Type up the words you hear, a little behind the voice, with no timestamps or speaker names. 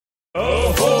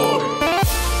Ahoy!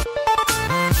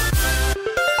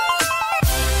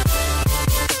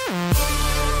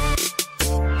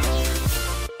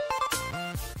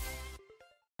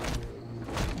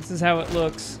 This is how it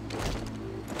looks.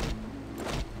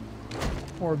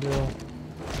 Poor Bill.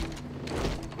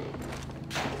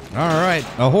 Alright,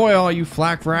 ahoy all you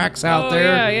flak fracks out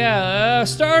there. Yeah.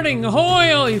 Starting,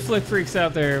 ahoy all you flick freaks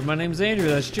out there. My name's Andrew,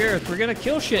 that's Jareth. We're gonna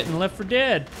kill shit in Left 4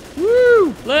 Dead.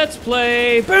 Woo! Let's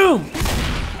play, boom!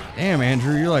 Damn,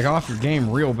 Andrew, you're like off your game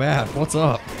real bad. What's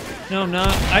up? No, I'm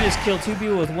not. I just killed 2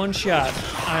 people with 1 shot.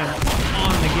 I'm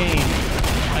on the game.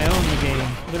 I own the game.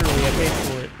 Literally, I paid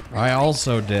for it. I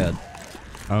also did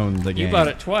own the game. You bought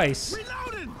it twice.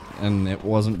 And it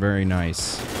wasn't very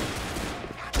nice.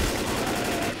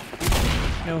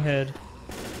 No head.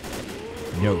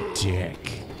 No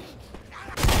dick.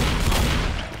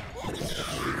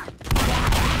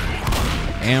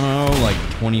 Ammo, like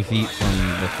 20 feet from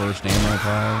the first ammo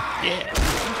pile. Yeah.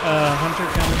 Hunter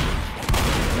coming.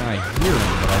 I hear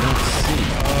him, but I don't see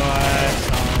him. Oh, I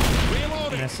saw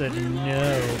him. And I said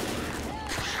no.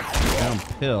 Found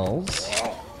pills.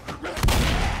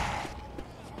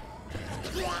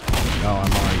 Oh,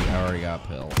 I already got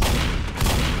pills.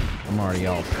 I'm already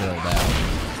all pilled out.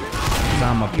 'Cause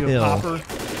I'm a You pill. a popper?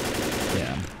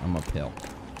 Yeah, I'm a pill.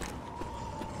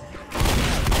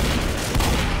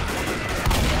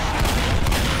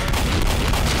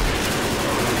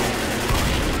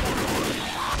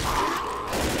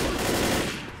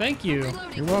 Thank you.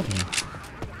 You're welcome.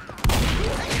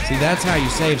 See, that's how you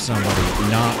save somebody,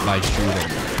 not by shooting.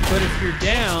 But if you're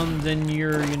down, then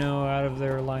you're, you know, out of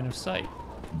their line of sight.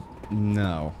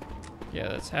 No. Yeah,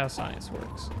 that's how science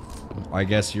works. I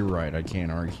guess you're right. I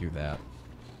can't argue that.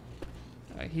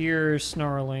 I hear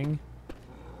snarling.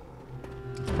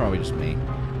 It's probably just me.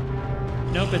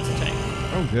 Nope, it's a tank.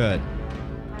 Oh, good.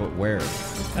 But where?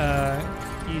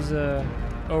 He's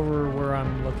over where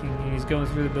I'm looking. He's going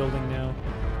through the building now.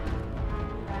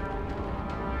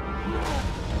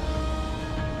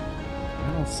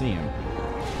 I don't see him.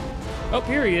 Oh,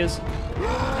 here he is.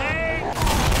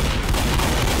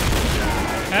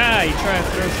 Ah, you try to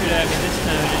throw shit at me this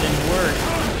time, it didn't work.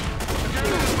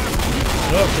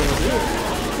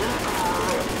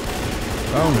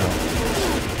 Oh no.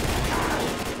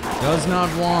 Does not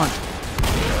want.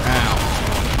 Ow.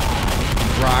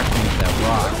 Rocked me with that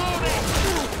rock.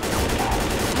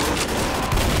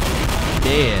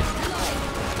 Dead.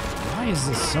 Why is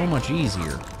this so much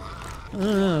easier?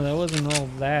 That wasn't all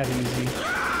that easy.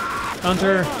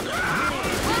 Hunter.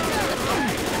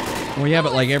 Well, yeah,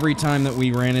 but like every time that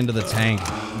we ran into the tank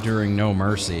during No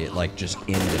Mercy, it like just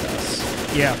ended us.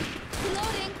 Yeah.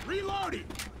 Reloading!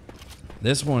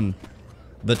 This one,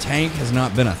 the tank has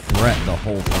not been a threat the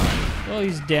whole time. Well,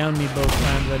 he's downed me both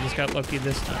times. I just got lucky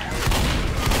this time.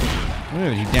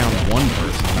 Well, he downed one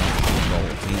person, not the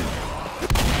whole team.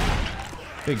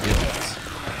 Big difference.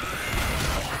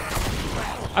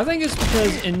 I think it's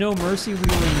because in No Mercy we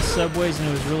were in the subways and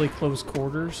it was really close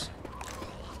quarters.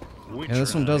 Yeah,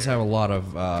 this one does have a lot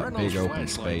of big open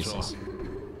spaces.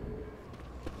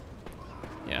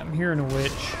 Yeah, I'm hearing a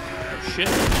witch. Shit.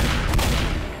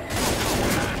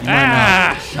 You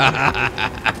might Ah!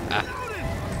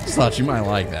 Just thought you might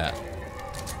like that.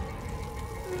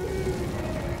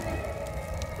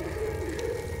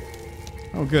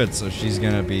 Oh, good. So she's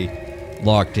gonna be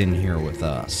locked in here with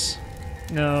us.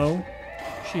 No.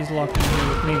 She's locked in here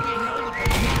with me.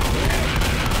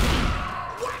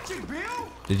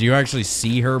 Did you actually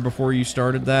see her before you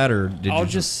started that, or did I'll you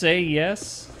just say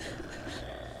yes.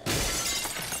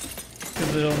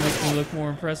 Because it'll make me look more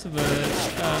impressive, but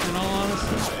in all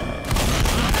honesty,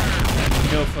 I had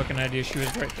no fucking idea she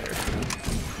was right there.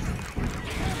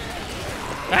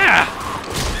 Ah!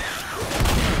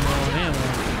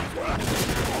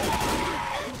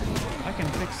 I can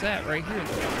fix that right here,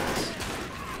 though.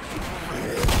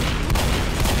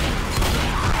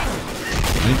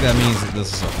 I think that means that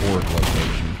this is a horde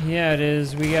location. Yeah, it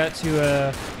is. We got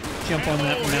to jump on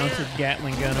that mounted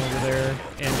Gatling gun over there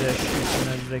and shoot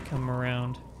them as they come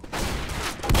around.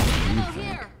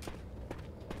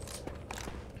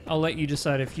 I'll let you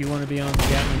decide if you want to be on the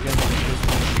Gatling gun or if you just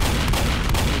want to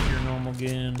shoot with your normal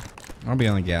gun. I'll be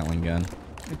on the Gatling gun.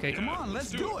 Okay. Come on, let's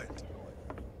do it!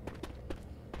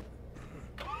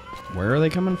 Where are they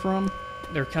coming from?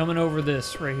 They're coming over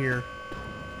this right here.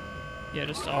 Yeah,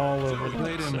 just all over the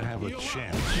Let him place. have a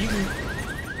chance. You can...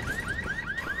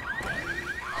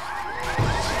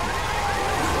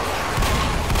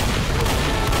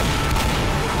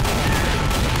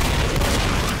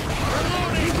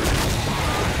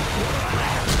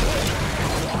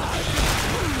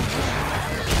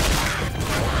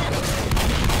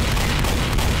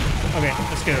 Okay,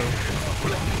 let's go.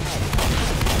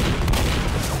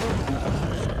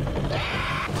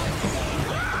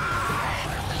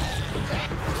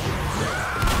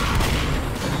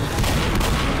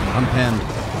 I'm pinned.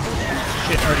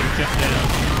 Shit, already jumped down.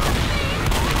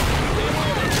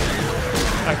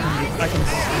 I can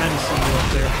kind of see you up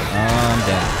there. I'm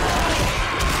dead.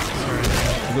 Sorry,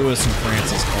 man. Lewis and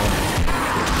Francis called me.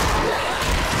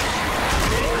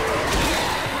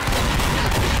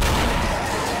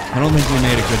 I don't think we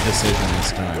made a good decision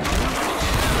this time.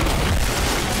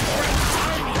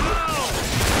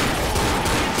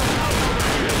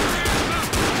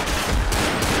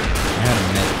 I had a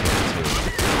med kit too.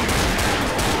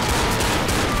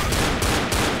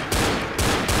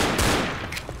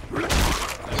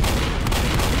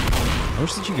 I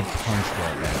wish that you could punch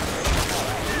well better.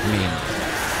 I mean,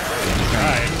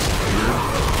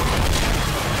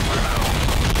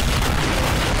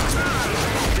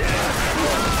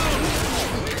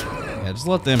 yeah, just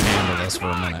let them handle this for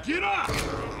a minute. Get up!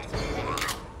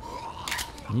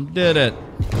 You did it.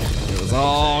 It was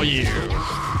all you.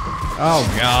 Oh,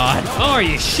 God. Oh, are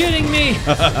you shitting me?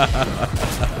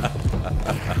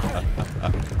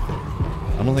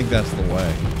 I don't think that's the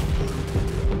way.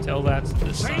 Tell that's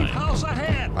the sign. House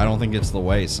ahead! I don't think it's the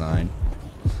way sign.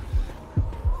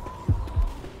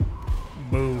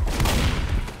 Boo.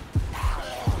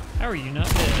 How are you not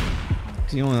dead?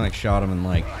 He only like shot him in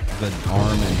like the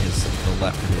arm and the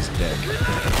left of his dick.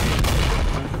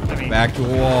 I mean, Back to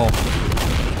a wall.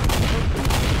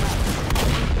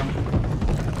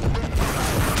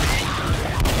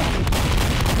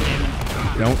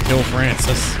 Don't kill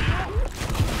Francis.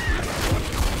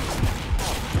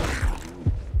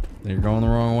 You're going the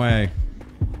wrong way.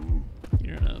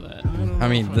 you don't know that. I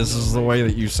mean, this is the way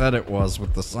that you said it was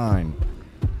with the sign.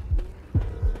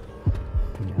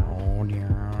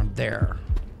 There.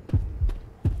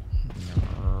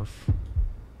 Nerf.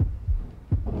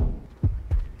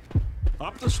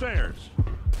 Up the stairs.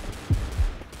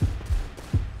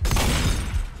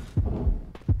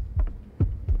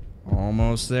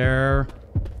 Almost there.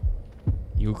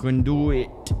 You can do it.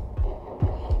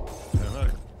 I'm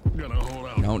gonna hold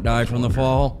out. Don't die from the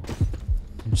fall.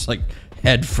 Just like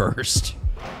head first.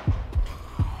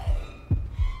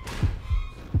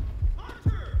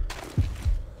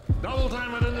 Double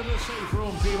time it into the safe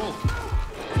room, people.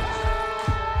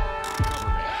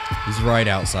 He's right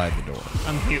outside the door.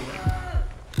 I'm healing.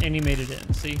 And he made it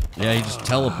in, see? Yeah, he just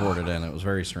teleported in. It was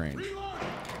very strange.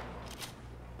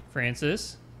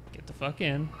 Francis, get the fuck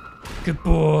in. Good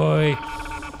boy.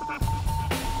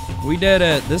 We did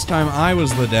it. This time I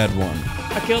was the dead one.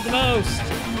 I killed the most.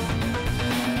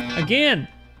 Again.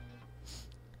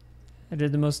 I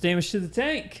did the most damage to the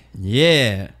tank.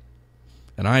 Yeah.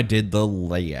 And I did the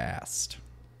last.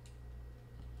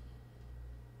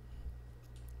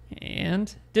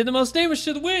 And did the most damage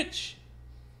to the witch.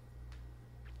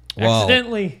 Well,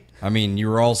 Accidentally. I mean, you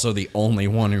were also the only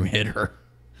one who hit her.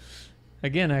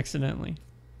 Again, accidentally.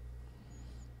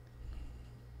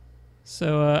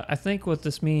 So, I think what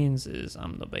this means is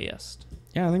I'm the best.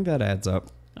 Yeah, I think that adds up.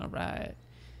 All right.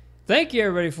 Thank you,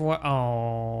 everybody, for what...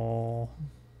 Oh.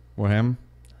 What, him?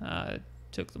 I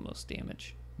took the most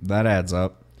damage. That adds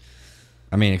up.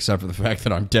 I mean, except for the fact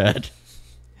that I'm dead.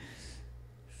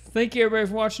 Thank you, everybody,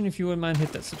 for watching. If you wouldn't mind,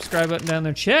 hit that subscribe button down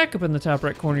there. Check up in the top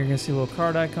right corner. You're going to see a little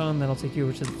card icon. That'll take you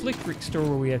over to the Flick Freak store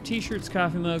where we have t-shirts,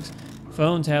 coffee mugs,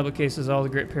 phone, tablet cases, all the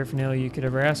great paraphernalia you could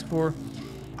ever ask for.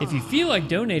 If you feel like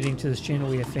donating to this channel,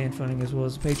 we have fan funding as well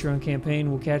as a Patreon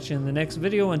campaign. We'll catch you in the next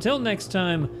video. Until next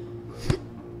time,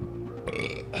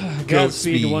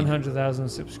 Godspeed to 100,000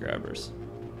 subscribers.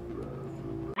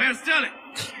 Where's Sterling?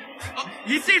 Oh,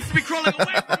 he seems to be crawling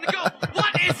away from the goal.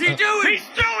 What is he doing? He's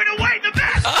throwing away the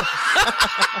best!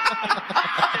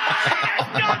 He has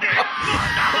done it!